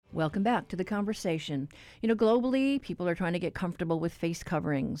Welcome back to the conversation. Globally, people are trying to get comfortable with face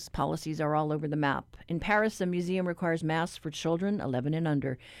coverings. Policies are all over the map. In Paris, a museum requires masks for children 11 and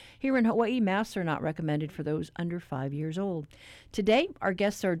under. Here in Hawaii, masks are not recommended for those under 5 years old. Today, our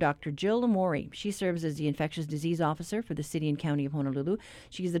guests are Dr. Jill Amori. She serves as the infectious disease officer for the city and county of Honolulu.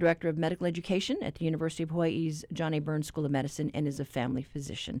 She's the director of medical education at the University of Hawaii's John A. Burns School of Medicine and is a family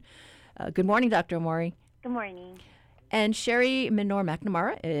physician. Good morning, Dr. Amori. Good morning. And Sherry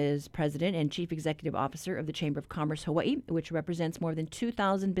Minor-McNamara is President and Chief Executive Officer of the Chamber of Commerce Hawaii, which represents more than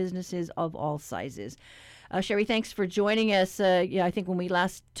 2,000 businesses of all sizes. Sherry, thanks for joining us. I think when we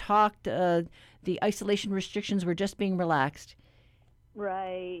last talked, the isolation restrictions were just being relaxed.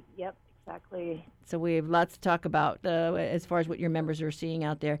 Right. Yep, exactly. So we have lots to talk about as far as what your members are seeing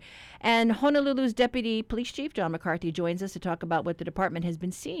out there. And Honolulu's Deputy Police Chief, John McCarthy, joins us to talk about what the department has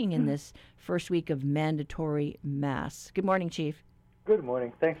been seeing in this first week of mandatory masks. Good morning, Chief. Good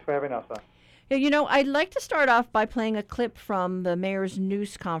morning. Thanks for having us on. I'd like to start off by playing a clip from the mayor's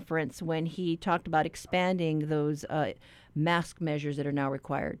news conference when he talked about expanding those mask measures that are now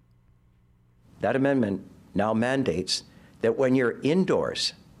required. That amendment now mandates that when you're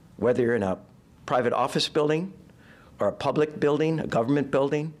indoors, whether you're in a private office building or a public building, a government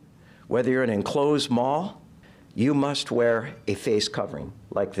building, whether you're in an enclosed mall, you must wear a face covering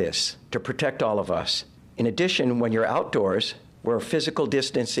like this to protect all of us. In addition, when you're outdoors, where physical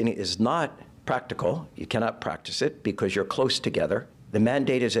distancing is not practical, you cannot practice it because you're close together, the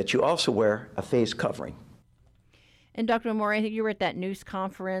mandate is that you also wear a face covering. And Dr. Amori, I think you were at that news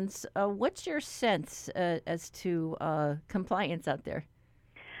conference. What's your sense as to compliance out there?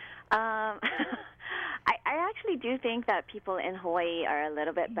 I actually do think that people in Hawaii are a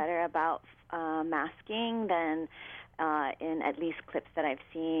little bit better about masking than in at least clips that I've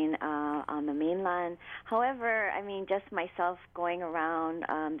seen on the mainland. However, just myself going around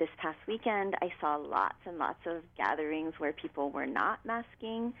this past weekend, I saw lots and lots of gatherings where people were not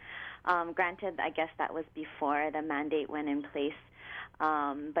masking. Granted, I guess that was before the mandate went in place.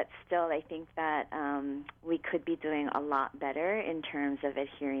 But still, I think that we could be doing a lot better in terms of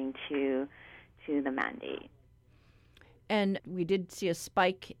adhering to the mandate. And we did see a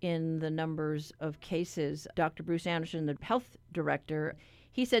spike in the numbers of cases. Dr. Bruce Anderson, the health director,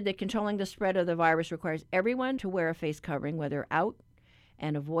 he said that controlling the spread of the virus requires everyone to wear a face covering, whether out,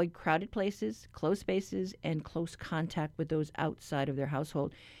 and avoid crowded places, closed spaces, and close contact with those outside of their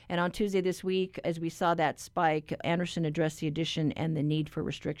household. And on Tuesday this week, as we saw that spike, Anderson addressed the addition and the need for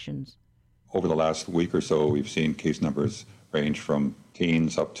restrictions. Over the last week or so, we've seen case numbers range from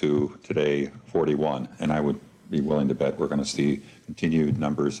teens up to today 41, and I would be willing to bet we're going to see continued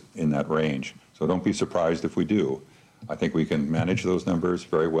numbers in that range. So don't be surprised if we do. I think we can manage those numbers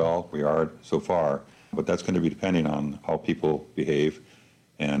very well. We are so far, but that's going to be depending on how people behave.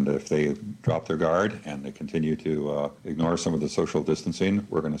 And if they drop their guard and they continue to ignore some of the social distancing,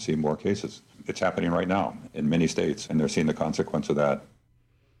 we're going to see more cases. It's happening right now in many states, and they're seeing the consequence of that.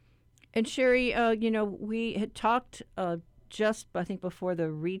 And Sherry, we had talked just, I think, before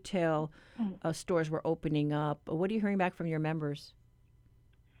the retail stores were opening up. What are you hearing back from your members?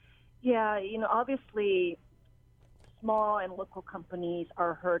 Yeah, obviously, small and local companies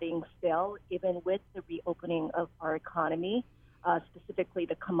are hurting still, even with the reopening of our economy. Specifically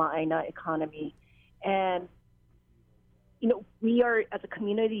the Kama'aina economy. And, we are, as a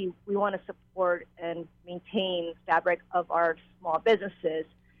community, we want to support and maintain fabric of our small businesses.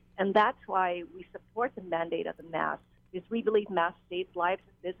 And that's why we support the mandate of the mask, because we believe masks save lives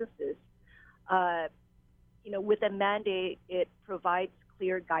and businesses. With a mandate, it provides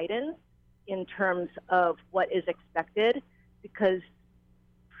clear guidance in terms of what is expected, because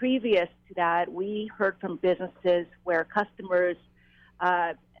previous to that, we heard from businesses where customers,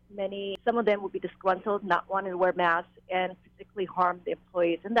 some of them would be disgruntled, not wanting to wear masks, and physically harm the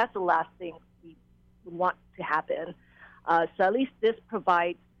employees. And that's the last thing we want to happen. So at least this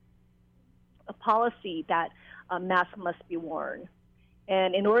provides a policy that masks must be worn.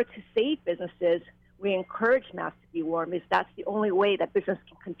 And in order to save businesses, we encourage masks to be worn, because that's the only way that business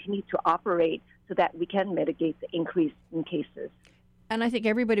can continue to operate so that we can mitigate the increase in cases. And I think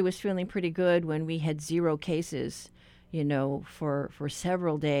everybody was feeling pretty good when we had 0 cases, for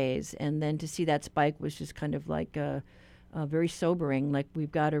several days. And then to see that spike was just kind of like very sobering. Like,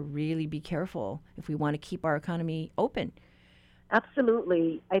 we've got to really be careful if we want to keep our economy open.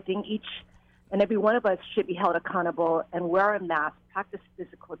 Absolutely. I think each and every one of us should be held accountable and wear a mask, practice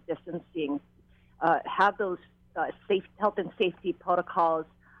physical distancing, have those health and safety protocols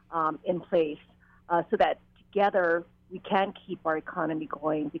in place so that together we can keep our economy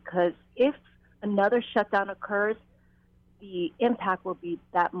going. Because if another shutdown occurs, the impact will be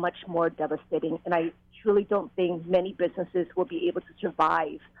that much more devastating. And I truly don't think many businesses will be able to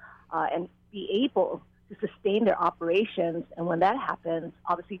survive and be able to sustain their operations. And when that happens,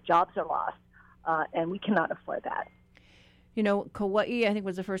 obviously jobs are lost, and we cannot afford that. You know, Kauai, I think,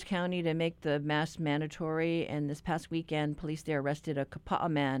 was the first county to make the mask mandatory. And this past weekend, police there arrested a Kapa'a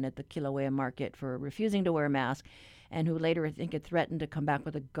man at the Kilauea market for refusing to wear a mask, and who later, I think, had threatened to come back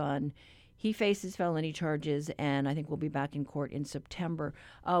with a gun. He faces felony charges, and I think will be back in court in September.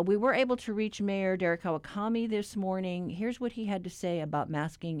 We were able to reach Mayor Derek Kawakami this morning. Here's what he had to say about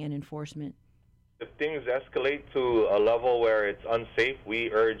masking and enforcement. If things escalate to a level where it's unsafe,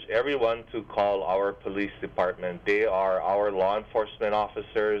 we urge everyone to call our police department. They are our law enforcement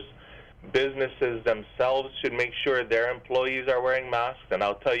officers. Businesses themselves should make sure their employees are wearing masks. And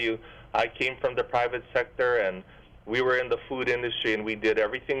I'll tell you, I came from the private sector, and we were in the food industry, and we did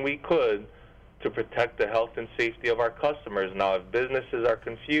everything we could to protect the health and safety of our customers. Now, if businesses are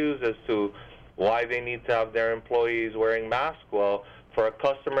confused as to why they need to have their employees wearing masks, well, for a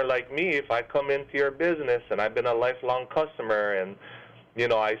customer like me, if I come into your business and I've been a lifelong customer and, you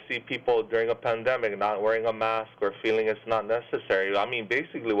know, I see people during a pandemic not wearing a mask or feeling it's not necessary, I mean,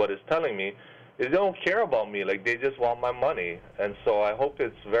 basically what it's telling me is they don't care about me. Like, they just want my money. And so I hope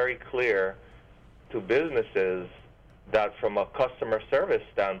it's very clear to businesses that from a customer service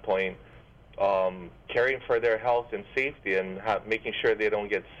standpoint, caring for their health and safety and making sure they don't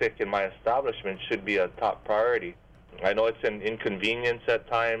get sick in my establishment should be a top priority. I know it's an inconvenience at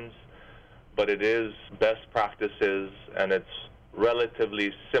times, but it is best practices, and it's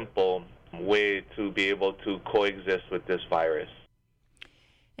relatively simple way to be able to coexist with this virus.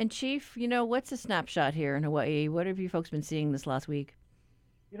 And Chief, you know, what's a snapshot here in Hawaii? What have you folks been seeing this last week?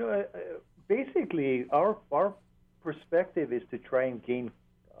 You know, basically, our perspective is to try and gain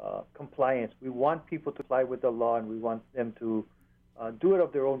compliance. We want people to comply with the law, and we want them to do it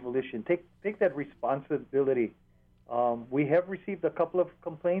of their own volition. Take that responsibility. We have received a couple of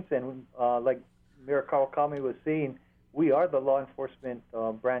complaints, and like Mayor Kawakami was saying, we are the law enforcement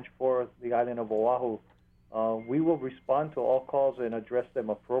branch for the island of Oahu. We will respond to all calls and address them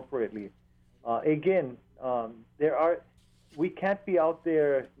appropriately. Again, we can't be out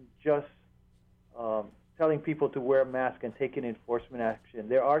there just telling people to wear a mask and taking enforcement action.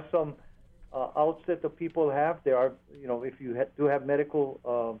 There are some outs that the people have. There are, you know, if you do have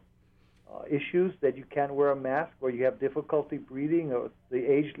medical issues that you can't wear a mask, or you have difficulty breathing, or the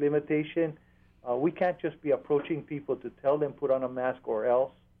age limitation, we can't just be approaching people to tell them put on a mask or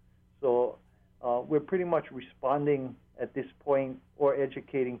else. So we're pretty much responding at this point, or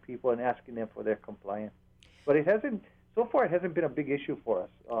educating people and asking them for their compliance. But so far it hasn't been a big issue for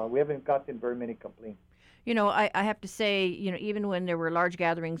us. We haven't gotten very many complaints. You know, I have to say, you know, even when there were large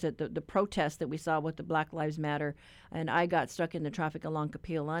gatherings at the protests that we saw with the Black Lives Matter, and I got stuck in the traffic along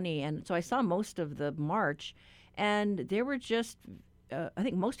Kapiolani, and so I saw most of the march, and there were just, I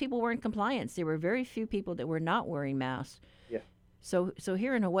think most people were in compliance. There were very few people that were not wearing masks. Yes. So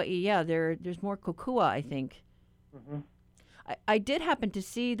here in Hawaii, yeah, there's more kokua, I think. Mm-hmm. I did happen to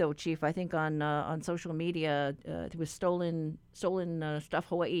see, though, Chief, I think on social media, it was stolen stuff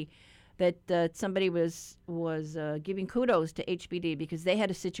Hawaii, that somebody was giving kudos to HBD because they had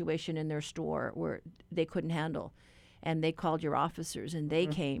a situation in their store where they couldn't handle, and they called your officers, and they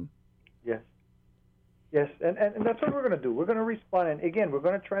came. Yes. Yes, and that's what we're going to do. We're going to respond, and again, we're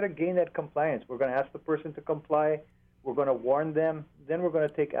going to try to gain that compliance. We're going to ask the person to comply. We're going to warn them. Then we're going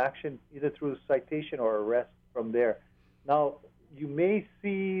to take action either through citation or arrest from there. Now, you may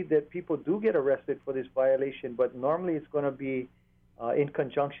see that people do get arrested for this violation, but normally it's going to be in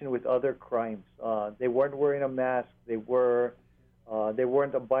conjunction with other crimes. They weren't wearing a mask. They weren't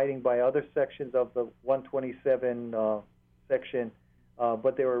abiding by other sections of the 127 section,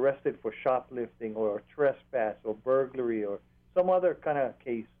 but they were arrested for shoplifting or trespass or burglary or some other kind of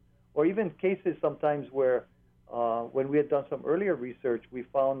case, or even cases sometimes where when we had done some earlier research, we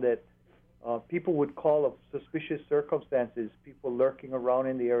found that people would call of suspicious circumstances, people lurking around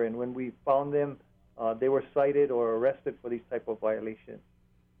in the area, and when we found them, they were cited or arrested for these type of violations.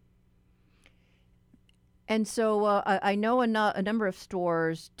 And so I know a number of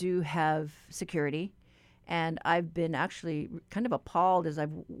stores do have security, and I've been actually kind of appalled as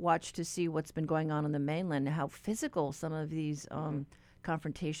I've watched to see what's been going on the mainland, how physical some of these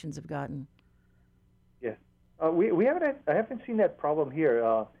confrontations have gotten. Yes. I haven't seen that problem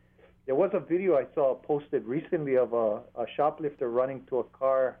here. There was a video I saw posted recently of a shoplifter running to a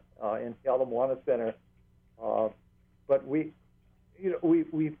car in the Ala Moana Center, but we've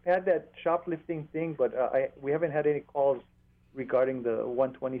had that shoplifting thing, but we haven't had any calls regarding the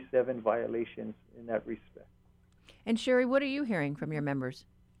 127 violations in that respect. And Sherry, what are you hearing from your members?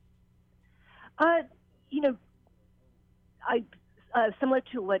 You know, I similar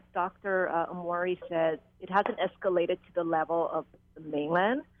to what Dr. Amori said, it hasn't escalated to the level of the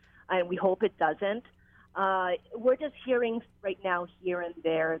mainland, and we hope it doesn't. We're just hearing right now here and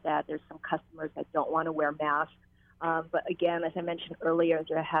there that there's some customers that don't want to wear masks. But again, as I mentioned earlier,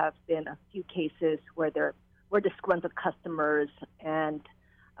 there have been a few cases where there were disgruntled customers and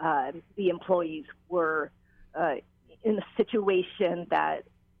the employees were in a situation that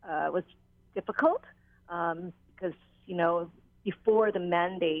was difficult because, you know, before the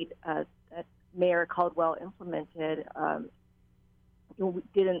mandate that Mayor Caldwell implemented, we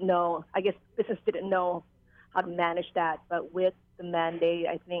didn't know, I guess business didn't know how to manage that. But with the mandate,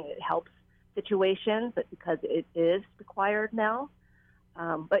 I think it helps situations because it is required now.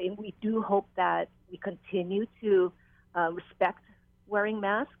 But we do hope that we continue to respect wearing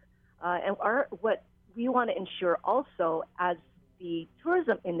masks. And what we want to ensure also, as the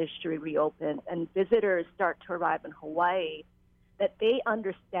tourism industry reopens and visitors start to arrive in Hawaii, that they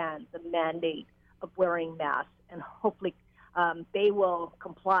understand the mandate of wearing masks, and hopefully they will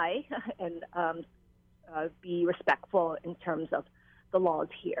comply and be respectful in terms of the laws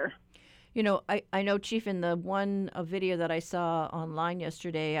here. You know, I know, Chief, in the one video that I saw online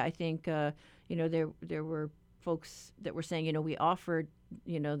yesterday, I think, you know, there were folks that were saying, you know, we offered,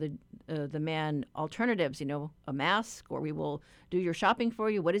 you know, the man alternatives, you know, a mask, or we will do your shopping for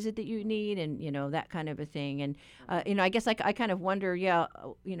you. What is it that you need? And, you know, that kind of a thing. And, you know, I guess I kind of wonder, you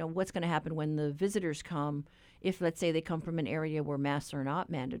know, what's going to happen when the visitors come, if, let's say, they come from an area where masks are not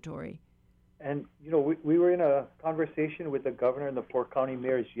mandatory. And, you know, we were in a conversation with the governor and the 4 county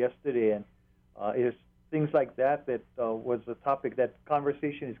mayors yesterday, and it's things like that was a topic. That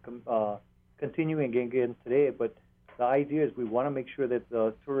conversation is continuing again today. But the idea is we want to make sure that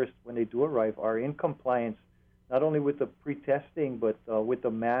the tourists, when they do arrive, are in compliance, not only with the pre-testing, but with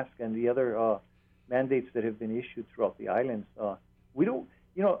the mask and the other mandates that have been issued throughout the islands. We don't,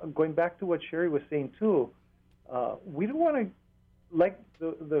 you know, going back to what Sherry was saying too, we don't want to, like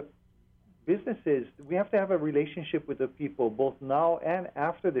the businesses, we have to have a relationship with the people, both now and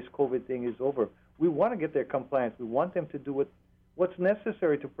after this COVID thing is over. We want to get their compliance. We want them to do what's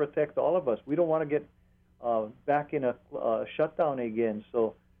necessary to protect all of us. We don't want to get back in a shutdown again.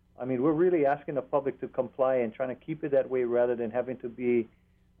 So, I mean, we're really asking the public to comply and trying to keep it that way rather than having to be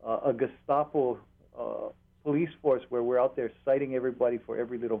a Gestapo police force where we're out there citing everybody for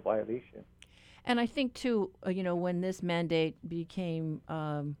every little violation. And I think, too, you know, when this mandate came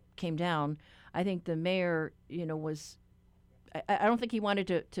down, I think the mayor, you know, was, I don't think he wanted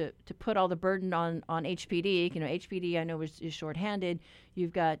to put all the burden on HPD. You know, HPD, I know, is shorthanded.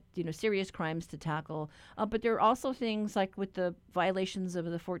 You've got, you know, serious crimes to tackle. But there are also things like with the violations of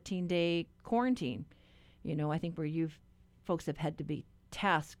the 14-day quarantine, you know, I think where folks have had to be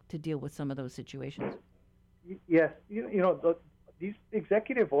tasked to deal with some of those situations. Yes. You know, these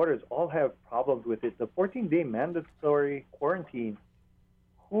executive orders all have problems with it. The 14-day mandatory quarantine,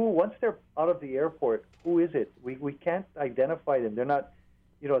 once they're out of the airport, who is it? We can't identify them. They're not,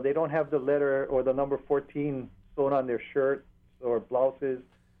 you know, they don't have the letter or the number 14 sewn on their shirts or blouses.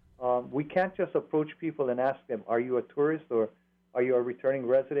 We can't just approach people and ask them, are you a tourist or are you a returning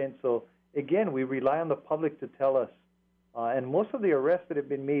resident? So, again, we rely on the public to tell us. And most of the arrests that have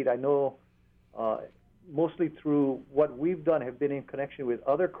been made, I know, mostly through what we've done, have been in connection with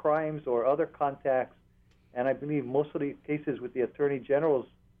other crimes or other contacts. And I believe most of the cases with the Attorney General's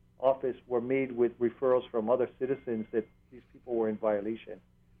office were made with referrals from other citizens that these people were in violation.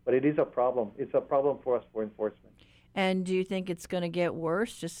 But it is a problem. It's a problem for us for enforcement. And do you think it's going to get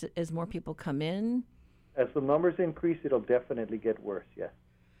worse just as more people come in? As the numbers increase, it'll definitely get worse, yes.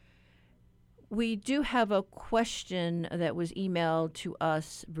 We do have a question that was emailed to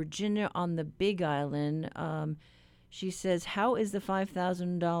us, Virginia on the Big Island. She says, how is the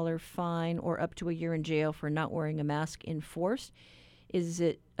 $5,000 fine or up to a year in jail for not wearing a mask enforced? Is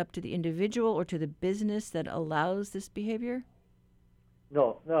it up to the individual or to the business that allows this behavior?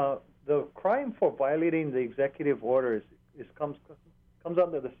 No. The crime for violating the executive orders comes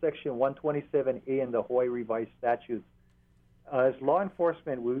under the Section 127A in the Hawaii Revised Statutes. As law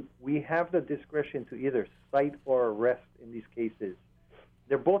enforcement, we have the discretion to either cite or arrest in these cases.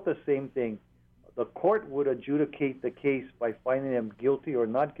 They're both the same thing. The court would adjudicate the case by finding them guilty or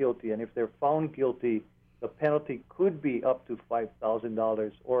not guilty, and if they're found guilty, the penalty could be up to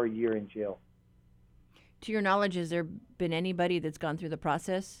 $5,000 or a year in jail. To your knowledge, has there been anybody that's gone through the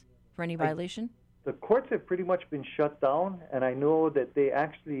process for any violation? The courts have pretty much been shut down, and I know that they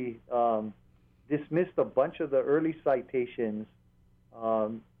actually dismissed a bunch of the early citations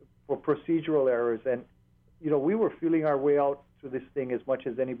for procedural errors. And we were feeling our way out through this thing as much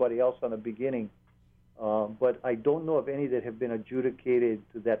as anybody else on the beginning. But I don't know of any that have been adjudicated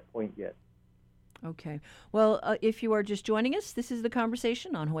to that point yet. Okay. Well, if you are just joining us, this is The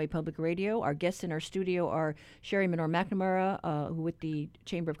Conversation on Hawaii Public Radio. Our guests in our studio are Sherry Minor-McNamara, who with the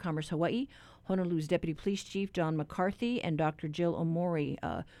Chamber of Commerce Hawaii, Honolulu's Deputy Police Chief John McCarthy, and Dr. Jill Omori,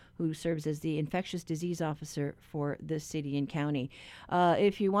 who serves as the Infectious Disease Officer for the city and county.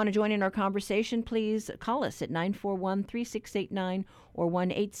 If you want to join in our conversation, please call us at 941-3689 or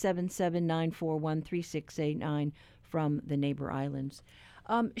 1-877-941-3689 from the neighbor islands.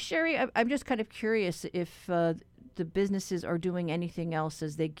 Sherry, I'm just kind of curious if the businesses are doing anything else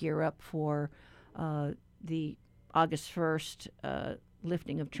as they gear up for the August 1st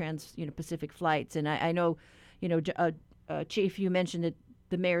lifting of Pacific flights. And I know, Chief, you mentioned that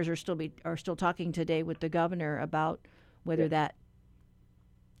the mayors are still talking today with the governor about whether that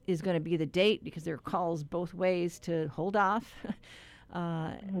is going to be the date, because there are calls both ways to hold off.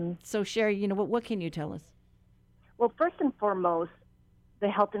 So, Sherry, what can you tell us? Well, first and foremost, the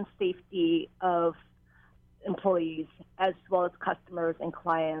health and safety of employees as well as customers and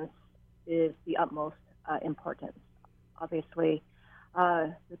clients is the utmost importance. Obviously,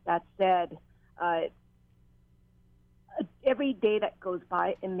 with that said, every day that goes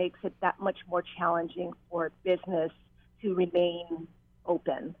by, it makes it that much more challenging for business to remain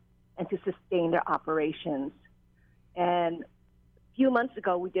open and to sustain their operations. And a few months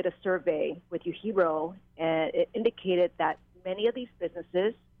ago, we did a survey with UHERO, and it indicated that many of these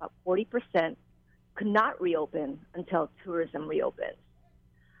businesses, about 40%, could not reopen until tourism reopens.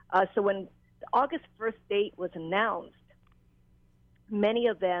 So when the August 1st date was announced, many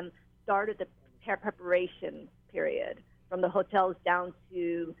of them started the preparation period, from the hotels down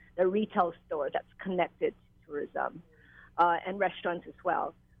to the retail store that's connected to tourism, and restaurants as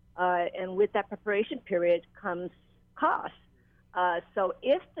well. And with that preparation period comes cost. So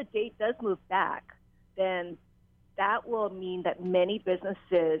if the date does move back, then that will mean that many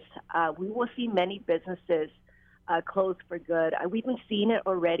businesses, we will see many businesses close for good. We've been seeing it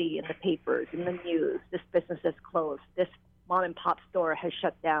already in the papers, in the news. This business is closed. This mom and pop store has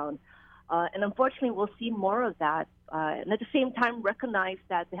shut down. And unfortunately, we'll see more of that. And at the same time, recognize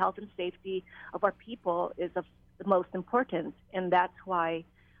that the health and safety of our people is of the most importance. And that's why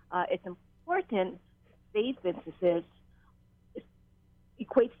it's important to save businesses. It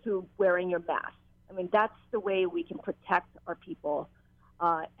equates to wearing your mask. I mean, that's the way we can protect our people.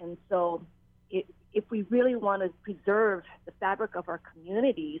 And so if we really want to preserve the fabric of our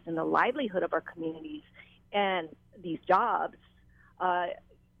communities and the livelihood of our communities and these jobs,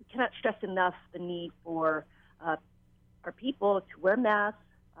 we cannot stress enough the need for our people to wear masks,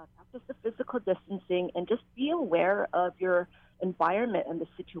 practice the physical distancing, and just be aware of your environment and the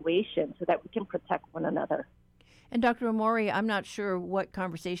situation so that we can protect one another. And Dr. Omori, I'm not sure what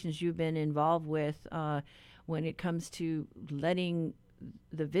conversations you've been involved with when it comes to letting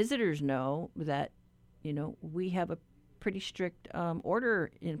the visitors know that, we have a pretty strict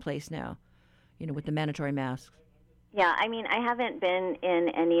order in place now, with the mandatory masks. Yeah, I mean, I haven't been in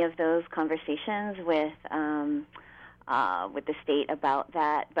any of those conversations with the state about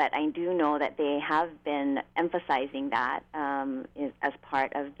that, but I do know that they have been emphasizing that as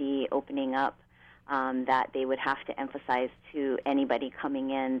part of the opening up. That they would have to emphasize to anybody coming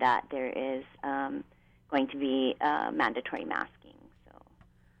in that there is going to be mandatory masking. So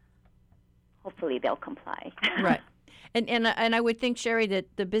hopefully they'll comply. Right. And I would think, Sherry,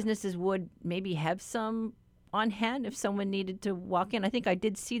 that the businesses would maybe have some on hand if someone needed to walk in. I think I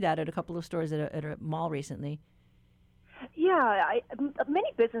did see that at a couple of stores at a mall recently. Yeah,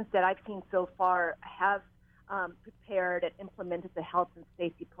 many businesses that I've seen so far have prepared and implemented the health and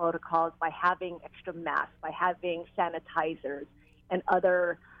safety protocols by having extra masks, by having sanitizers and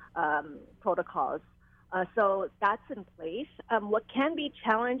other protocols. So that's in place. What can be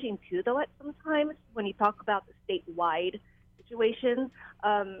challenging too, though, at sometimes when you talk about the statewide situation,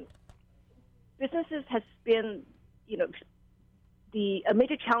 businesses has been, a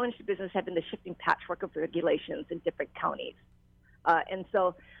major challenge to business have been the shifting patchwork of regulations in different counties. And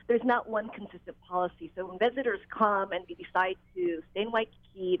so there's not one consistent policy. So when visitors come and they decide to stay in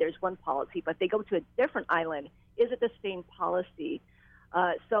Waikiki, there's one policy, but they go to a different island, is it the same policy?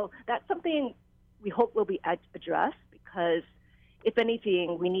 So that's something we hope will be addressed, because if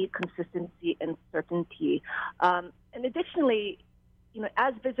anything, we need consistency and certainty. And additionally,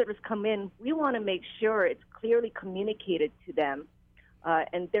 as visitors come in, we want to make sure it's clearly communicated to them.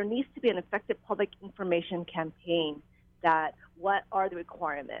 And there needs to be an effective public information campaign that what are the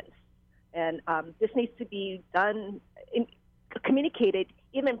requirements. And this needs to be done, communicated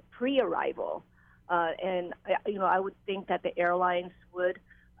even pre-arrival. And I would think that the airlines would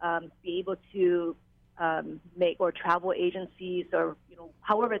be able to make, or travel agencies, or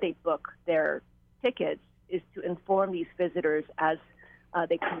however they book their tickets, is to inform these visitors as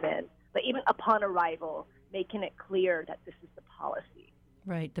they come in. But even upon arrival, making it clear that this is the policy.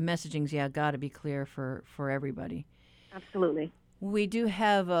 Right. The messaging's, got to be clear for everybody. Absolutely. We do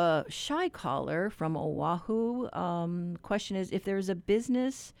have a shy caller from Oahu. Question is, if there's a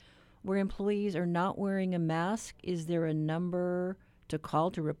business where employees are not wearing a mask, is there a number to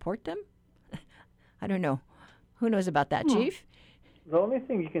call to report them? I don't know. Who knows about that, Chief? The only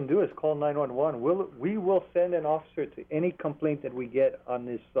thing you can do is call 911. We will send an officer to any complaint that we get on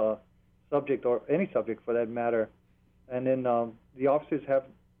this subject, or any subject for that matter, and then the officers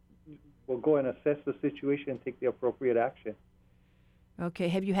will go and assess the situation and take the appropriate action. Okay.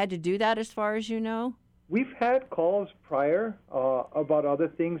 Have you had to do that as far as you know? We've had calls prior about other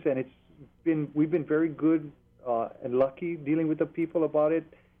things, and we've been very good and lucky dealing with the people about it,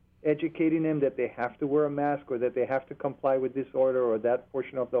 educating them that they have to wear a mask, or that they have to comply with this order or that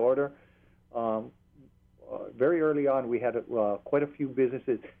portion of the order. Very early on, we had quite a few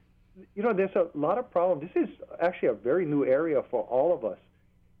businesses. There's a lot of problems. This is actually a very new area for all of us.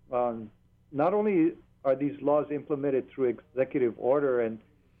 Not only are these laws implemented through executive order, and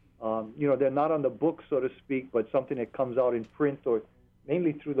they're not on the books, so to speak, but something that comes out in print or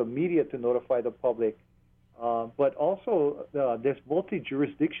mainly through the media to notify the public. But also, there's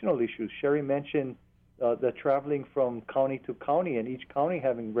multi-jurisdictional issues. Sherry mentioned the traveling from county to county, and each county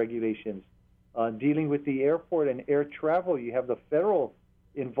having regulations. Dealing with the airport and air travel, you have the federal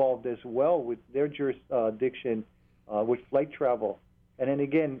involved as well with their jurisdiction with flight travel. And then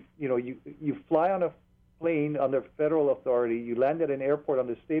again, you fly on a plane under federal authority, you land at an airport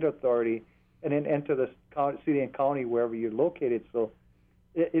under state authority, and then enter the city and county wherever you're located. So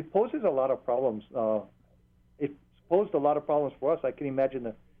it poses a lot of problems. It posed a lot of problems for us. I can imagine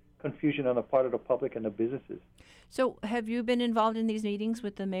the confusion on the part of the public and the businesses. So have you been involved in these meetings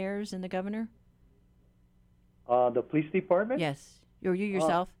with the mayors and the governor? The police department? Yes. Or you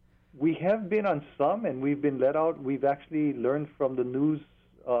yourself? We have been on some, and we've been let out. We've actually learned from the news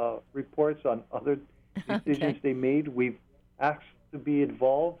reports on other decisions they made. We've asked to be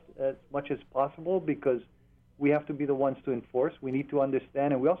involved as much as possible because we have to be the ones to enforce. We need to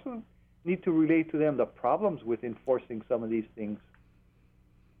understand, and we also need to relate to them the problems with enforcing some of these things.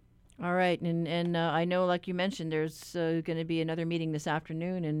 All right, and I know, like you mentioned, there's going to be another meeting this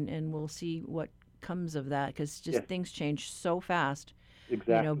afternoon, and we'll see what comes of that, because things change so fast.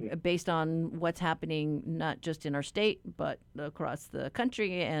 Exactly. Based on what's happening not just in our state, but across the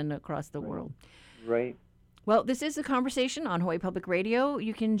country and across the world. Right. Well, this is a conversation on Hawaii Public Radio.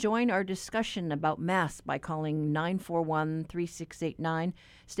 You can join our discussion about masks by calling 941-3689.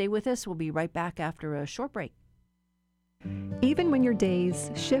 Stay with us. We'll be right back after a short break. Even when your days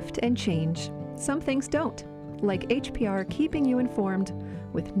shift and change, some things don't, like HPR keeping you informed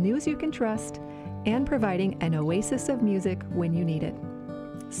with news you can trust and providing an oasis of music when you need it.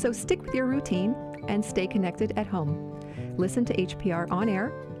 So stick with your routine and stay connected at home. Listen to HPR on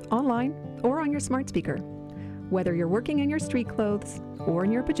air, online, or on your smart speaker. Whether you're working in your street clothes or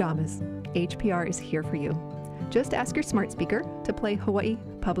in your pajamas, HPR is here for you. Just ask your smart speaker to play Hawaii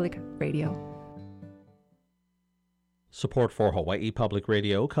Public Radio. Support for Hawaii Public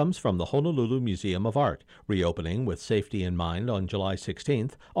Radio comes from the Honolulu Museum of Art, reopening with safety in mind on July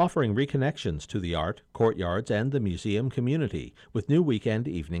 16th, offering reconnections to the art, courtyards, and the museum community with new weekend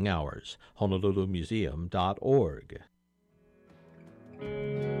evening hours. honolulumuseum.org.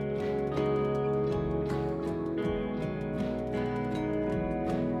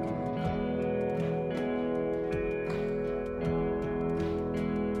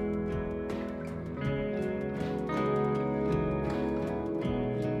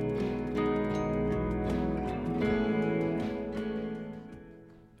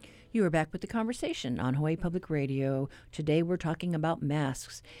 You are back with the conversation on Hawaii Public Radio. Today we're talking about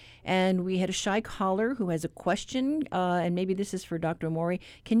masks. And we had a shy caller who has a question, and maybe this is for Dr. Omori.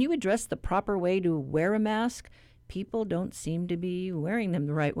 Can you address the proper way to wear a mask? People don't seem to be wearing them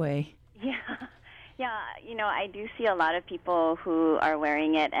the right way. Yeah, I do see a lot of people who are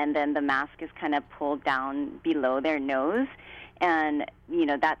wearing it, and then the mask is kind of pulled down below their nose. And,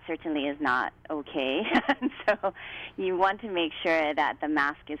 that certainly is not okay. So you want to make sure that the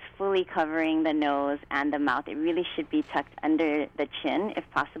mask is fully covering the nose and the mouth. It really should be tucked under the chin, if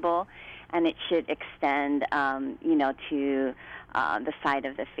possible, and it should extend, to the side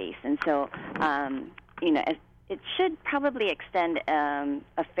of the face. And so, it should probably extend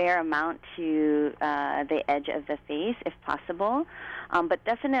a fair amount to the edge of the face, if possible. But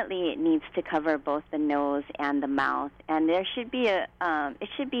definitely, it needs to cover both the nose and the mouth, and there should be it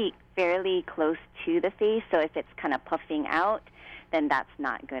should be fairly close to the face. So if it's kind of puffing out, then that's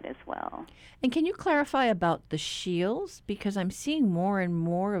not good as well. And can you clarify about the shields? Because I'm seeing more and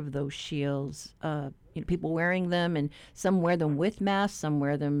more of those shields. People wearing them, and some wear them with masks, some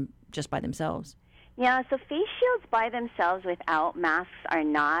wear them just by themselves. Yeah, so face shields by themselves without masks are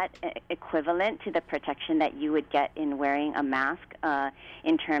not equivalent to the protection that you would get in wearing a mask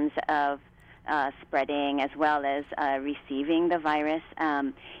in terms of spreading as well as receiving the virus.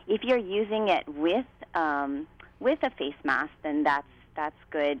 If you're using it with a face mask, then that's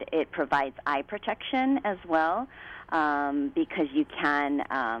good. It provides eye protection as well because you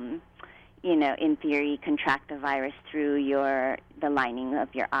can, in theory, contract the virus through the lining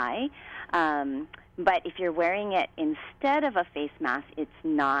of your eye. But if you're wearing it instead of a face mask, it's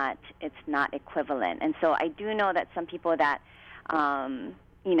not equivalent. And so I do know that some people that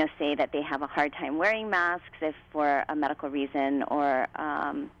say that they have a hard time wearing masks if for a medical reason or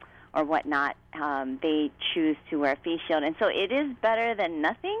whatnot, they choose to wear a face shield. And so it is better than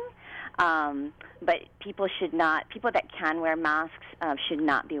nothing. But people that can wear masks should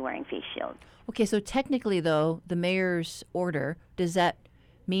not be wearing face shields. Okay, so technically, though, the mayor's order, does that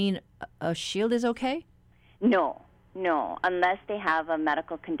mean a shield is okay? No, unless they have a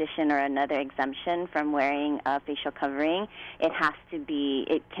medical condition or another exemption from wearing a facial covering, it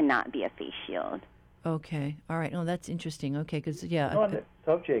cannot be a face shield. Okay, all right. No, that's interesting. Okay, because, yeah. On that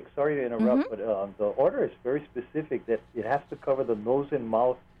subject, sorry to interrupt, but the order is very specific that it has to cover the nose and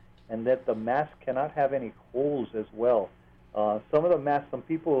mouth, and that the mask cannot have any holes as well. Some of the masks, some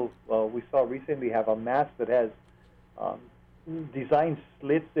people we saw recently have a mask that has designed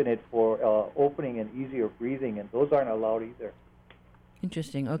slits in it for opening and easier breathing, and those aren't allowed either.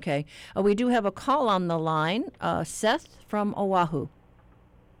 Interesting. Okay. We do have a call on the line. Seth from Oahu.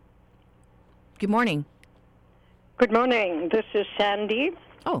 Good morning. Good morning. This is Sandy.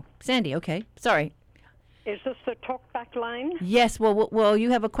 Oh, Sandy. Okay. Sorry. Is this the talkback line? Yes. Well,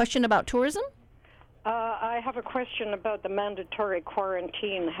 you have a question about tourism? I have a question about the mandatory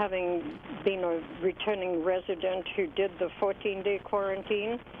quarantine, having been a returning resident who did the 14-day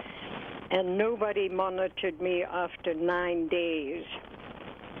quarantine, and nobody monitored me after 9 days,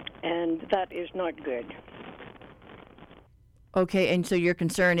 and that is not good. Okay, and so your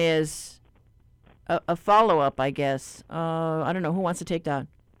concern is a follow-up, I guess. I don't know. Who wants to take that?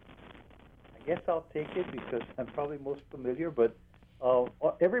 I guess I'll take it because I'm probably most familiar, but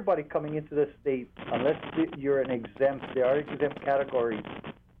everybody coming into the state, unless you're an exempt, there are exempt categories,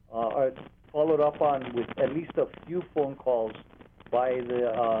 are followed up on with at least a few phone calls by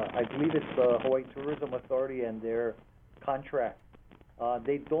I believe it's the Hawaii Tourism Authority and their contract.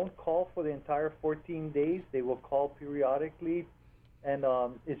 They don't call for the entire 14 days. They will call periodically, and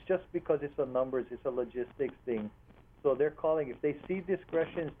it's just because it's a numbers, it's a logistics thing. So they're calling. If they see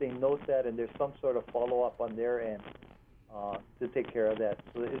discretions, they note that, and there's some sort of follow-up on their end to take care of that.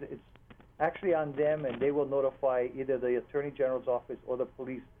 So it's actually on them, and they will notify either the Attorney General's office or the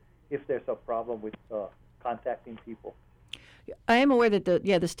police if there's a problem with contacting people. I am aware that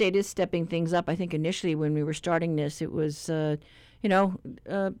the state is stepping things up. I think initially when we were starting this, it was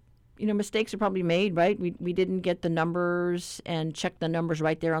mistakes are probably made, right? We didn't get the numbers and check the numbers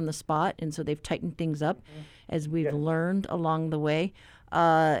right there on the spot, and so they've tightened things up as we've learned along the way.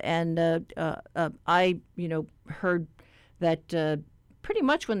 I heard that pretty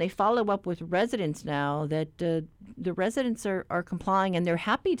much when they follow up with residents now, that the residents are complying, and they're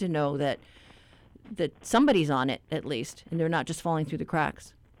happy to know that somebody's on it at least, and they're not just falling through the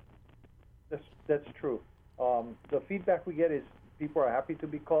cracks. That's true. The feedback we get is people are happy to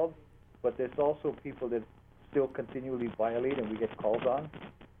be called, but there's also people that still continually violate, and we get called on.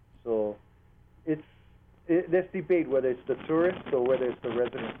 So there's debate whether it's the tourists or whether it's the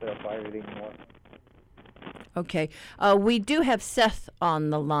residents that are violating more. Okay. We do have Seth on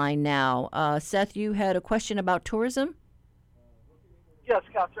the line now. Seth, you had a question about tourism? Yes,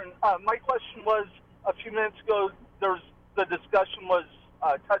 Catherine. My question was, a few minutes ago, the discussion was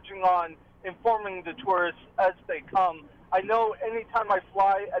touching on informing the tourists as they come. I know anytime I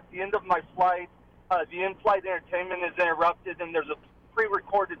fly, at the end of my flight, the in-flight entertainment is interrupted, and there's a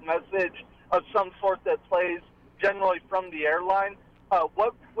pre-recorded message of some sort that plays, generally from the airline.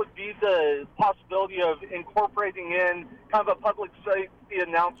 What would be the possibility of incorporating in kind of a public safety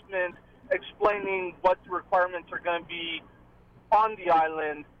announcement explaining what the requirements are going to be on the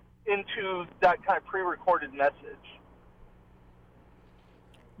island into that kind of pre-recorded message?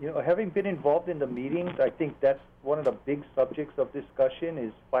 having been involved in the meetings, I think that's one of the big subjects of discussion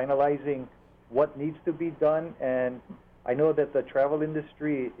is finalizing what needs to be done. And I know that the travel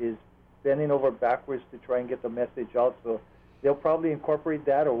industry is bending over backwards to try and get the message out. So they'll probably incorporate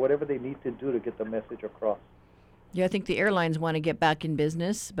that or whatever they need to do to get the message across. Yeah, I think the airlines want to get back in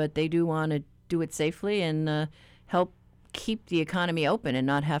business, but they do want to do it safely and help keep the economy open and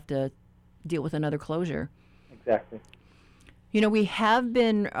not have to deal with another closure. Exactly. We have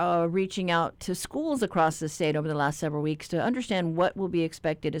been reaching out to schools across the state over the last several weeks to understand what will be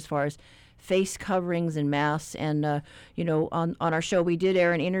expected as far as face coverings and masks. And, on our show, we did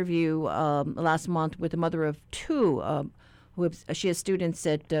air an interview last month with a mother of two. She has students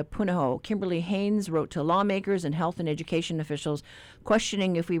at Punahou. Kimberly Haynes wrote to lawmakers and health and education officials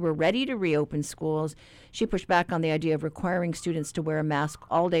questioning if we were ready to reopen schools. She pushed back on the idea of requiring students to wear a mask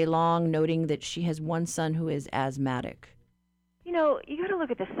all day long, noting that she has one son who is asthmatic. You got to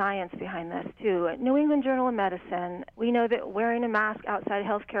look at the science behind this, too. At New England Journal of Medicine, we know that wearing a mask outside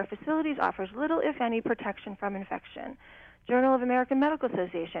healthcare facilities offers little, if any, protection from infection. Journal of American Medical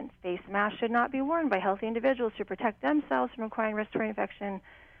Association, face masks should not be worn by healthy individuals to protect themselves from acquiring respiratory infection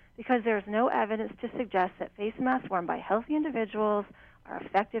because there is no evidence to suggest that face masks worn by healthy individuals are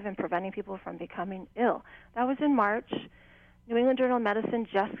effective in preventing people from becoming ill. That was in March. New England Journal of Medicine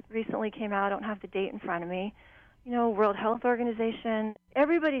just recently came out. I don't have the date in front of me. World Health Organization,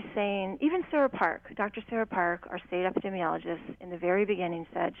 everybody's saying, even Sarah Park, Dr. Sarah Park, our state epidemiologist, in the very beginning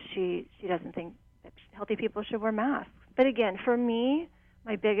said she doesn't think that healthy people should wear masks. But again, for me,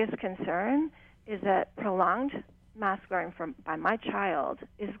 my biggest concern is that prolonged mask wearing by my child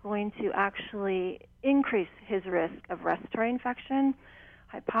is going to actually increase his risk of respiratory infection,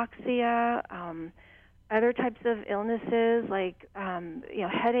 hypoxia, other types of illnesses like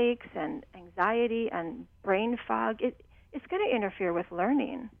headaches and anxiety and brain fog. It's going to interfere with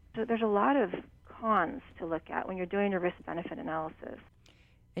learning. So there's a lot of cons to look at when you're doing a risk-benefit analysis.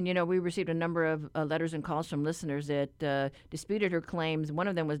 And, we received a number of letters and calls from listeners that disputed her claims. One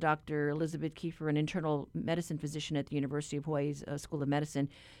of them was Dr. Elizabeth Kiefer, an internal medicine physician at the University of Hawaii's School of Medicine.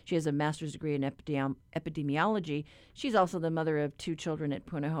 She has a master's degree in epidemiology. She's also the mother of two children at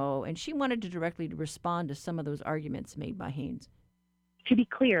Punahou, and she wanted to directly respond to some of those arguments made by Haynes. To be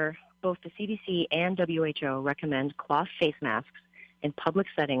clear, both the CDC and WHO recommend cloth face masks in public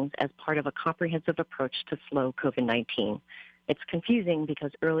settings as part of a comprehensive approach to slow COVID-19. It's confusing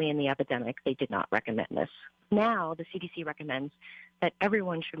because early in the epidemic, they did not recommend this. Now, the CDC recommends that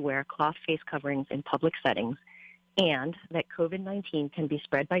everyone should wear cloth face coverings in public settings and that COVID-19 can be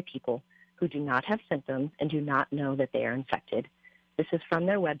spread by people who do not have symptoms and do not know that they are infected. This is from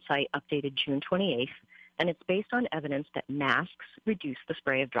their website, updated June 28th, and it's based on evidence that masks reduce the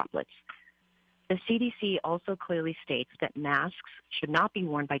spray of droplets. The CDC also clearly states that masks should not be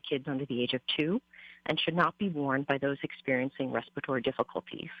worn by kids under the age of 2 and should not be worn by those experiencing respiratory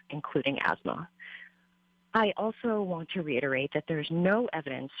difficulties, including asthma. I also want to reiterate that there's no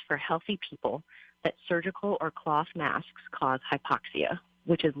evidence for healthy people that surgical or cloth masks cause hypoxia,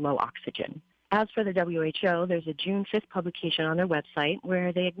 which is low oxygen. As for the WHO, there's a June 5th publication on their website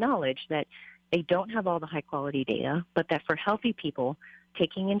where they acknowledge that they don't have all the high-quality data, but that for healthy people,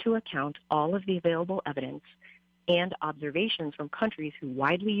 taking into account all of the available evidence and observations from countries who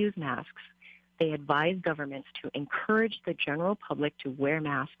widely use masks, they advise governments to encourage the general public to wear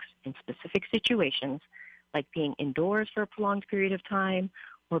masks in specific situations, like being indoors for a prolonged period of time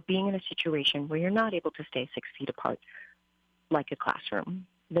or being in a situation where you're not able to stay 6 feet apart, like a classroom.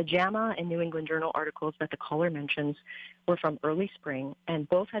 The JAMA and New England Journal articles that the caller mentions were from early spring, and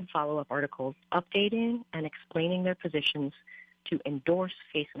both had follow-up articles updating and explaining their positions to endorse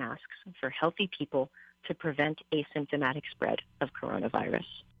face masks for healthy people to prevent asymptomatic spread of coronavirus.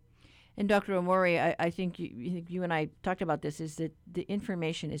 And Dr. Omori, I think you and I talked about this, is that the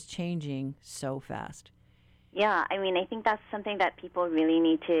information is changing so fast. Yeah, I think that's something that people really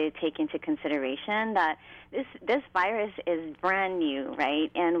need to take into consideration, that this virus is brand new, right?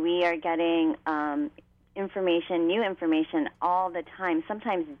 And we are getting new information all the time,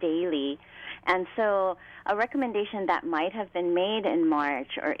 sometimes daily. And so a recommendation that might have been made in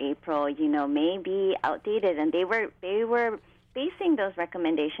March or April, may be outdated. And they were basing those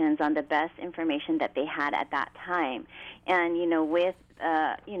recommendations on the best information that they had at that time. And, with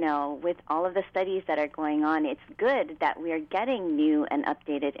with all of the studies that are going on, it's good that we are getting new and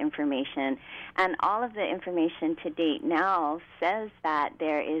updated information. And all of the information to date now says that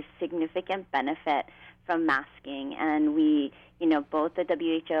there is significant benefit from masking. And we, both the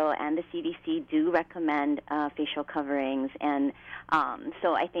WHO and the CDC do recommend facial coverings. And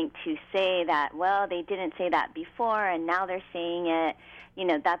so I think to say that, well, they didn't say that before and now they're saying it,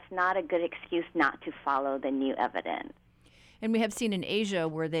 that's not a good excuse not to follow the new evidence. And we have seen in Asia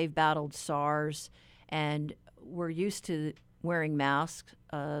where they've battled SARS and we're used to wearing masks.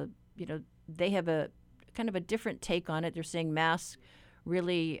 They have a kind of a different take on it. They're saying masks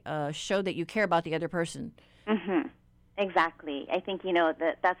really show that you care about the other person. Mm-hmm. Exactly. I think,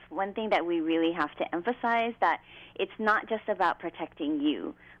 that's one thing that we really have to emphasize, that it's not just about protecting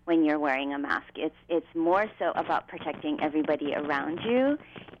you when you're wearing a mask. It's more so about protecting everybody around you.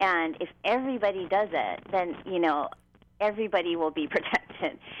 And if everybody does it, then, everybody will be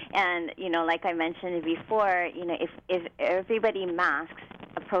protected. And, like I mentioned before, if everybody masks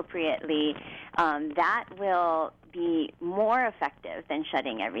appropriately, that will be more effective than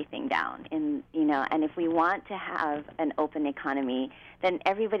shutting everything down. And if we want to have an open economy, then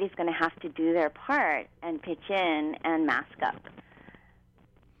everybody's going to have to do their part and pitch in and mask up.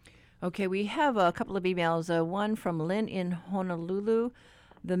 Okay, we have a couple of emails. One from Lynn in Honolulu.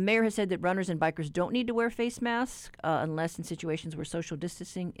 The mayor has said that runners and bikers don't need to wear face masks unless in situations where social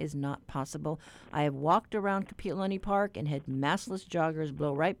distancing is not possible. I have walked around Kapi'olani Park and had maskless joggers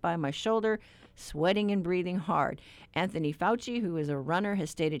blow right by my shoulder, sweating and breathing hard. Anthony Fauci, who is a runner, has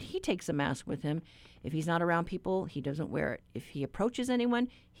stated he takes a mask with him. If he's not around people, he doesn't wear it. If he approaches anyone,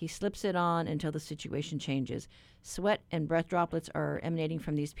 he slips it on until the situation changes. Sweat and breath droplets are emanating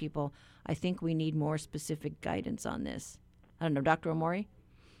from these people. I think we need more specific guidance on this. I don't know, Dr. Omori?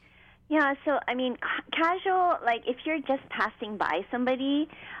 Yeah, so, casual, like if you're just passing by somebody,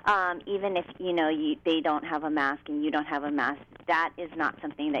 even if, they don't have a mask and you don't have a mask, that is not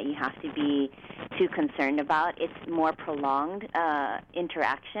something that you have to be too concerned about. It's more prolonged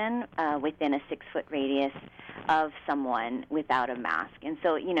interaction within a 6-foot radius of someone without a mask. And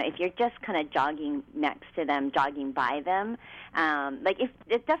so, if you're just kind of jogging next to them, jogging by them,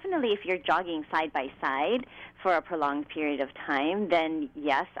 definitely if you're jogging side by side for a prolonged period of time, then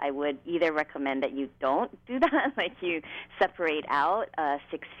yes, I would either recommend that you don't do that, like you separate out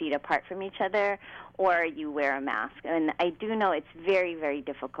 6 feet apart from each other, or you wear a mask. And I do know it's very, very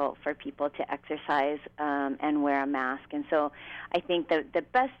difficult for people to exercise and wear a mask. And so I think the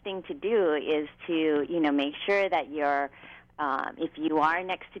best thing to do is to, make sure that you're, if you are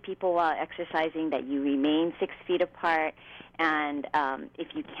next to people while exercising, that you remain 6 feet apart. And if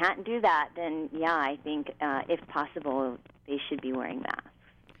you can't do that, then, yeah, I think if possible, they should be wearing masks.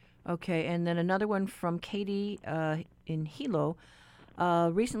 Okay, and then another one from Katie in Hilo.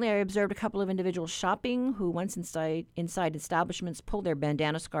 Recently, I observed a couple of individuals shopping who, once inside establishments, pulled their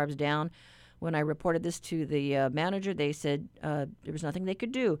bandana scarves down. When I reported this to the manager, they said there was nothing they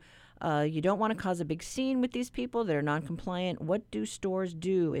could do. You don't want to cause a big scene with these people that are non-compliant. What do stores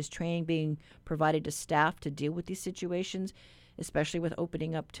do? Is training being provided to staff to deal with these situations, especially with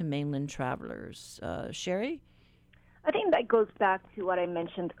opening up to mainland travelers? Sherry? I think that goes back to what I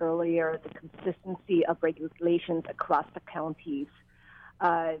mentioned earlier, the consistency of regulations across the counties.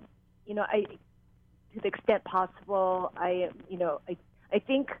 To the extent possible, I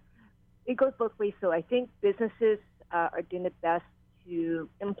think it goes both ways. So I think businesses are doing the best to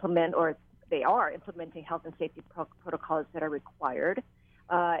implement, or they are implementing health and safety protocols that are required.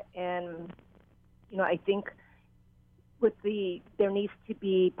 And I think there needs to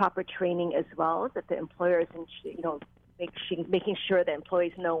be proper training as well, that the employers and making sure that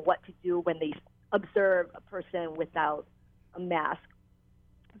employees know what to do when they observe a person without a mask.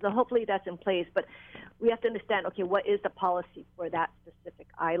 So hopefully that's in place, but we have to understand, okay, what is the policy for that specific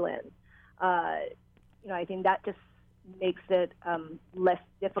island? I think that just makes it less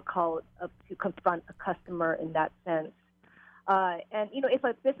difficult to confront a customer in that sense. And if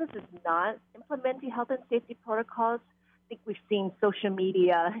a business is not implementing health and safety protocols, I think we've seen social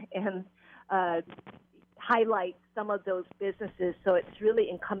media and highlight some of those businesses. So it's really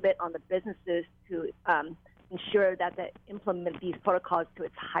incumbent on the businesses to ensure that they implement these protocols to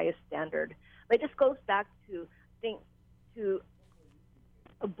its highest standard. But it just goes back to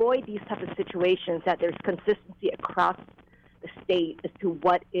avoid these type of situations, that there's consistency across the state as to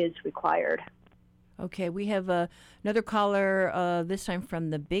what is required. Okay, we have another caller, this time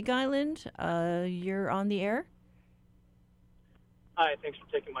from the Big Island. You're on the air. Hi, thanks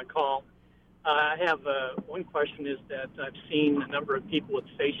for taking my call. I have one question is that I've seen a number of people with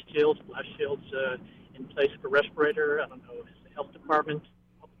face shields, blast shields in place of a respirator. I don't know, has the health department,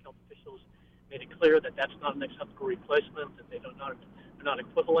 public health officials made it clear that that's not an acceptable replacement, that they're not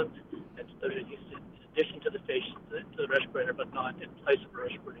equivalent, that they're used in addition to the face, to the respirator, but not in place of a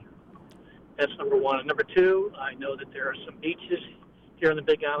respirator. That's number one. And number two, I know that there are some beaches here on the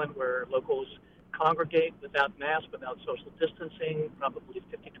Big Island where locals congregate without masks, without social distancing, probably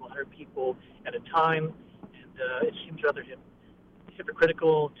 50 to 100 people at a time. And it seems rather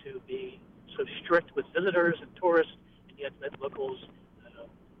hypocritical to be so strict with visitors and tourists, and yet let locals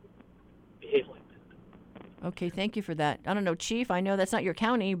behave like that. Okay, thank you for that. I don't know, Chief, I know that's not your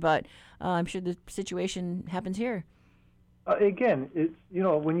county, but I'm sure the situation happens here. Again, it's,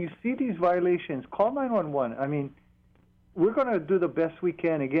 when you see these violations, call 911. I mean, we're going to do the best we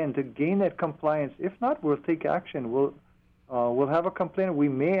can, again, to gain that compliance. If not, we'll take action. We'll have a complaint. We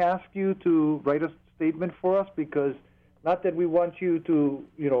may ask you to write a statement for us, because not that we want you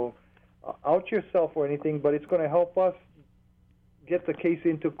to, out yourself or anything, but it's going to help us get the case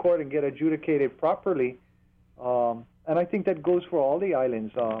into court and get adjudicated properly. And I think that goes for all the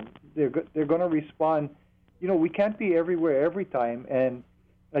islands. They're going to respond. We can't be everywhere every time. And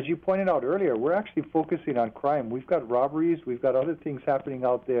as you pointed out earlier, we're actually focusing on crime. We've got robberies. We've got other things happening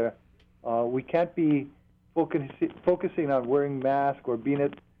out there. We can't be focusing on wearing masks or being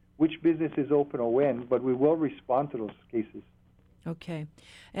at which business is open or when, but we will respond to those cases. Okay.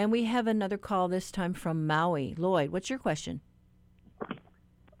 And we have another call this time from Maui. Lloyd, what's your question?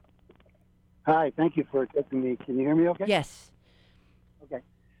 Hi, thank you for taking me. Can you hear me okay? Yes. Okay.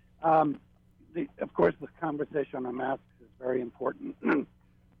 Of course, the conversation on masks is very important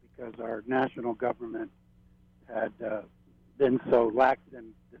because our national government had been so lax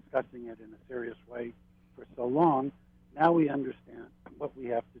in discussing it in a serious way for so long. Now we understand what we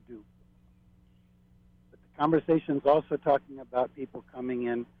have to do. But the conversation is also talking about people coming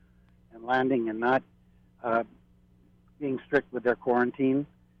in and landing and not being strict with their quarantine.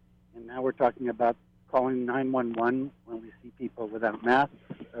 And now we're talking about calling 911 when we see people without masks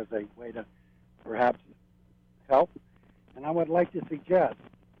as a way to perhaps help. And I would like to suggest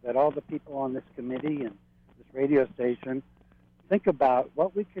that all the people on this committee and this radio station think about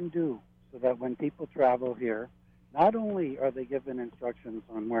what we can do so that when people travel here, not only are they given instructions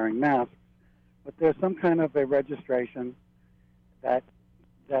on wearing masks, but there's some kind of a registration that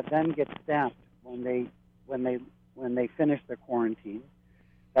then gets stamped when they finish their quarantine,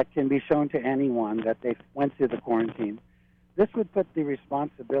 that can be shown to anyone that they went through the quarantine. This would put the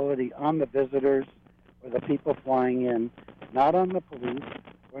responsibility on the visitors or the people flying in, not on the police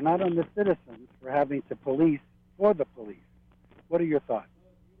or not on the citizens for having to police for the police. What are your thoughts?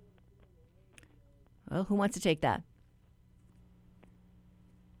 Well, who wants to take that?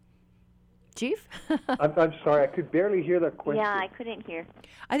 Chief? I'm sorry, I could barely hear the question. Yeah, I couldn't hear.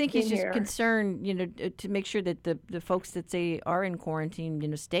 I think he's just concerned, to make sure that the folks that say are in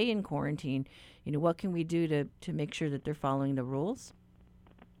quarantine, stay in quarantine. What can we do to make sure that they're following the rules?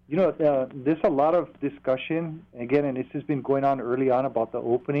 There's a lot of discussion, again, and this has been going on early on about the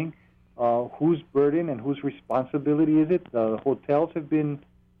opening. Whose burden and whose responsibility is it? The hotels have been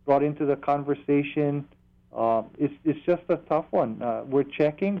brought into the conversation. It's just a tough one. We're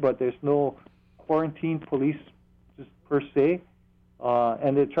checking, but there's no quarantine police just per se,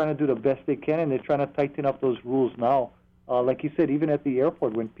 and they're trying to do the best they can, and they're trying to tighten up those rules now. Like you said, even at the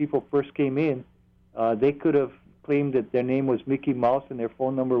airport, when people first came in, they could have claimed that their name was Mickey Mouse and their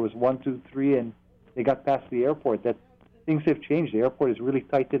phone number was 123, and they got past the airport. That things have changed. The airport has really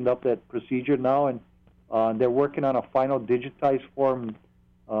tightened up that procedure now, and they're working on a final digitized form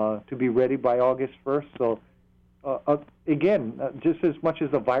to be ready by August 1st. So, again, just as much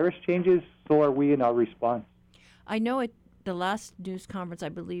as the virus changes, so are we in our response. I know at the last news conference, I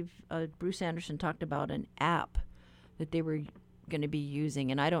believe Bruce Anderson talked about an app that they were going to be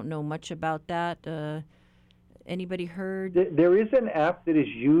using, and I don't know much about that. Anybody heard? There is an app that is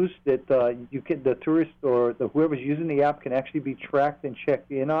used that the tourist or whoever's using the app can actually be tracked and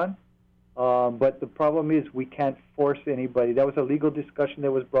checked in on. But the problem is we can't force anybody. That was a legal discussion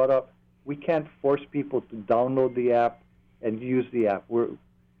that was brought up. We can't force people to download the app and use the app.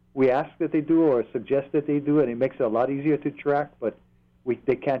 We ask that they do or suggest that they do, and it makes it a lot easier to track, but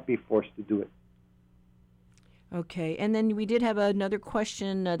they can't be forced to do it. Okay, and then we did have another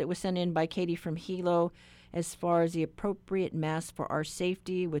question that was sent in by Katie from Hilo as far as the appropriate mask for our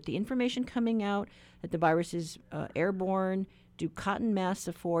safety. With the information coming out that the virus is airborne, do cotton masks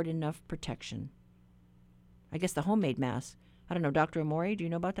afford enough protection? I guess the homemade masks. I don't know, Dr. Amori, do you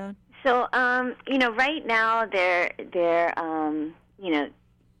know about that? So, right now they're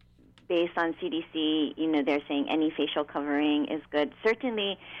based on CDC, they're saying any facial covering is good.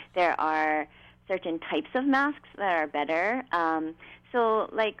 Certainly, there are certain types of masks that are better. So,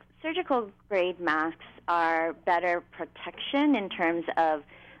 like surgical grade masks are better protection in terms of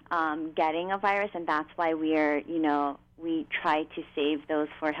getting a virus, and that's why we try to save those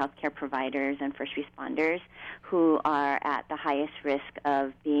for healthcare providers and first responders who are at the highest risk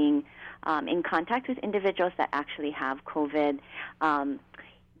of being in contact with individuals that actually have COVID.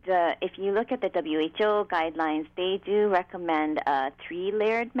 If you look at the WHO guidelines, they do recommend a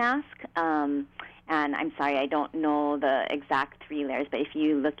 3-layered mask. And I'm sorry, I don't know the exact 3 layers, but if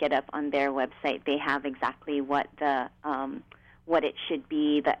you look it up on their website, they have exactly what it should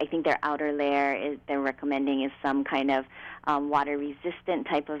be. I think their outer layer they're recommending is some kind of water-resistant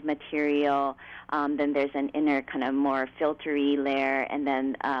type of material. Then there's an inner kind of more filtery layer, and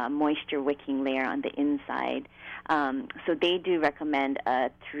then moisture-wicking layer on the inside. So they do recommend a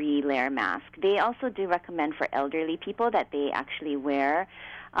 3-layer mask. They also do recommend for elderly people that they actually wear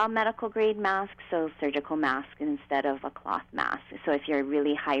medical grade mask, so surgical mask instead of a cloth mask. So if you're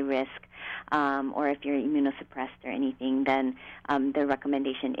really high risk or if you're immunosuppressed or anything, then the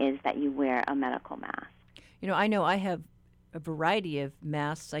recommendation is that you wear a medical mask. I know I have a variety of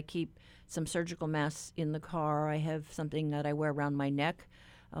masks. I keep some surgical masks in the car. I have something that I wear around my neck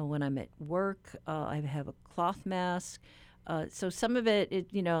when I'm at work. I have a cloth mask. So some of it,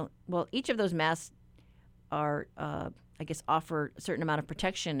 each of those masks are I guess offer a certain amount of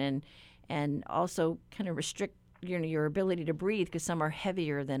protection and also kind of restrict your ability to breathe because some are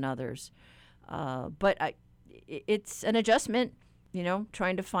heavier than others. But it's an adjustment,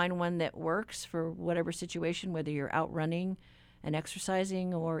 trying to find one that works for whatever situation, whether you're out running and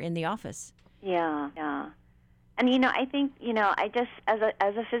exercising or in the office. Yeah. And, I think, I just, as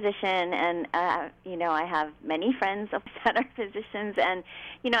a physician, and, I have many friends that are physicians, and,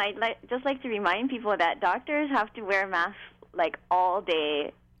 I'd just like to remind people that doctors have to wear masks, like, all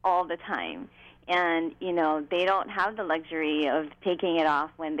day, all the time. And, they don't have the luxury of taking it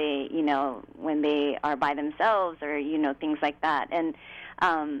off when they are by themselves or, things like that. And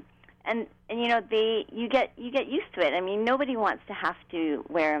you get used to it. I mean, nobody wants to have to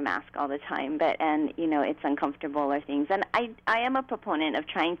wear a mask all the time, but it's uncomfortable or things. And I am a proponent of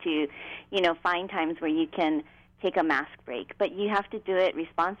trying to, find times where you can take a mask break, but you have to do it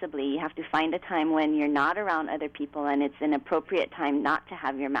responsibly. You have to find a time when you're not around other people and it's an appropriate time not to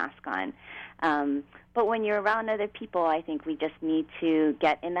have your mask on. But when you're around other people, I think we just need to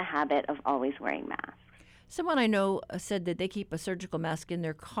get in the habit of always wearing masks. Someone I know said that they keep a surgical mask in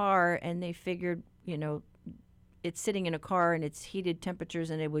their car, and they figured, it's sitting in a car and it's heated temperatures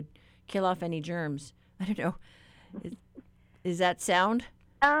and it would kill off any germs. I don't know. Is that sound?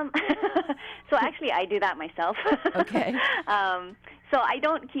 So actually, I do that myself. Okay. So I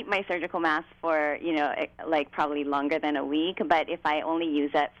don't keep my surgical mask for, like probably longer than a week, but if I only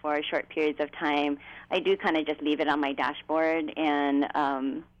use it for short periods of time, I do kind of just leave it on my dashboard, and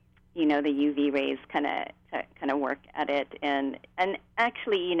the UV rays kind of work at it, and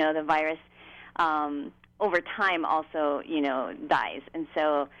actually, the virus over time also, dies, and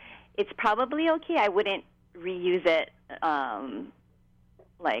so it's probably okay. I wouldn't reuse it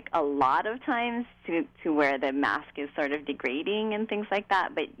like a lot of times to where the mask is sort of degrading and things like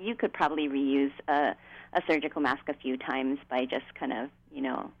that, but you could probably reuse a surgical mask a few times by just kind of,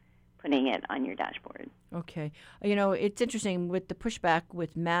 putting it on your dashboard. Okay. It's interesting with the pushback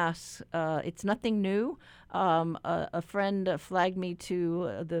with masks. It's nothing new. A friend flagged me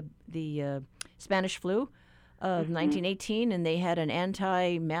to the Spanish flu of 1918, and they had an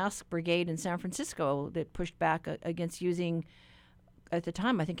anti-mask brigade in San Francisco that pushed back against using, at the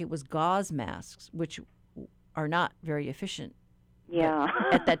time, I think it was gauze masks, which are not very efficient. Yeah.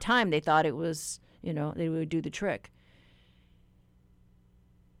 But at that time, they thought it was, they would do the trick.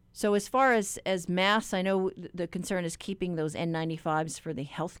 So as far as masks, I know the concern is keeping those N95s for the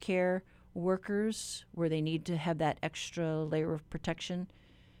healthcare workers, where they need to have that extra layer of protection.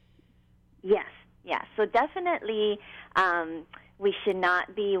 Yes. So definitely, we should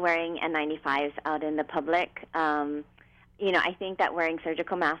not be wearing N95s out in the public. I think that wearing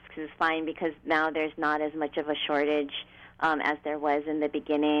surgical masks is fine because now there's not as much of a shortage as there was in the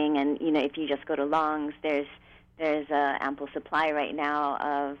beginning. And, if you just go to Long's, there's an ample supply right now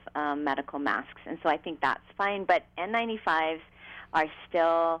of medical masks. And so I think that's fine. But N95s are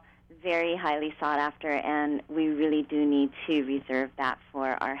still very highly sought after, and we really do need to reserve that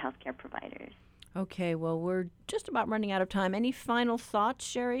for our healthcare providers. Okay, well, we're just about running out of time. Any final thoughts,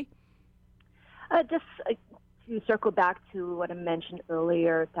 Sherry? Just to circle back to what I mentioned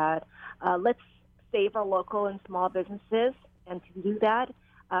earlier, that let's save our local and small businesses, and to do that,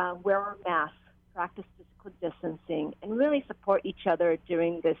 wear our masks, practice physical distancing, and really support each other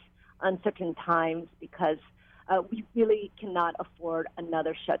during this uncertain times because we really cannot afford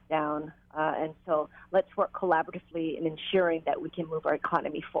another shutdown. And so let's work collaboratively in ensuring that we can move our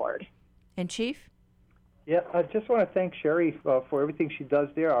economy forward. And Chief? Yeah, I just want to thank Sherry for everything she does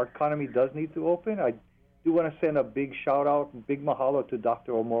there. Our economy does need to open. I do want to send a big shout out and big mahalo to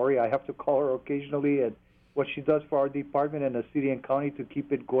Dr. Omori. I have to call her occasionally, and what she does for our department and the city and county to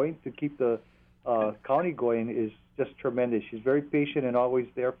keep it going, to keep the county going, is just tremendous. She's very patient and always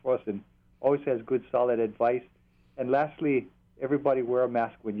there for us and always has good, solid advice. And lastly, everybody wear a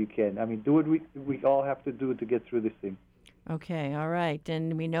mask when you can. I mean, do what we all have to do to get through this thing. Okay, all right.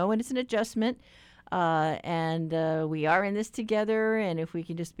 And we know it's an adjustment, and we are in this together. And if we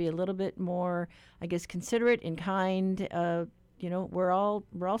can just be a little bit more, I guess, considerate and kind, we're all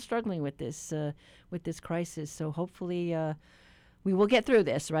struggling with this crisis. So hopefully, we will get through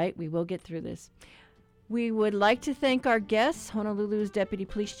this. Right? We will get through this. We would like to thank our guests, Honolulu's Deputy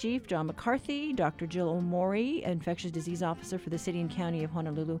Police Chief John McCarthy, Dr. Jill Omori, Infectious Disease Officer for the City and County of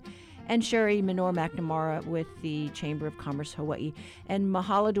Honolulu, and Sherry Minor-McNamara with the Chamber of Commerce Hawaii. And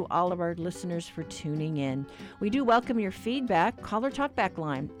mahalo to all of our listeners for tuning in. We do welcome your feedback. Call our Talkback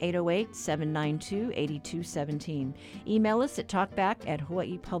line, 808-792-8217. Email us at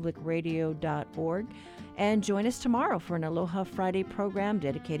talkback@hawaiipublicradio.org. And join us tomorrow for an Aloha Friday program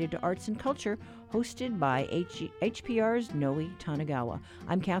dedicated to arts and culture, hosted by HPR's Noe Tanagawa.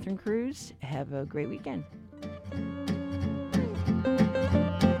 I'm Catherine Cruz. Have a great weekend.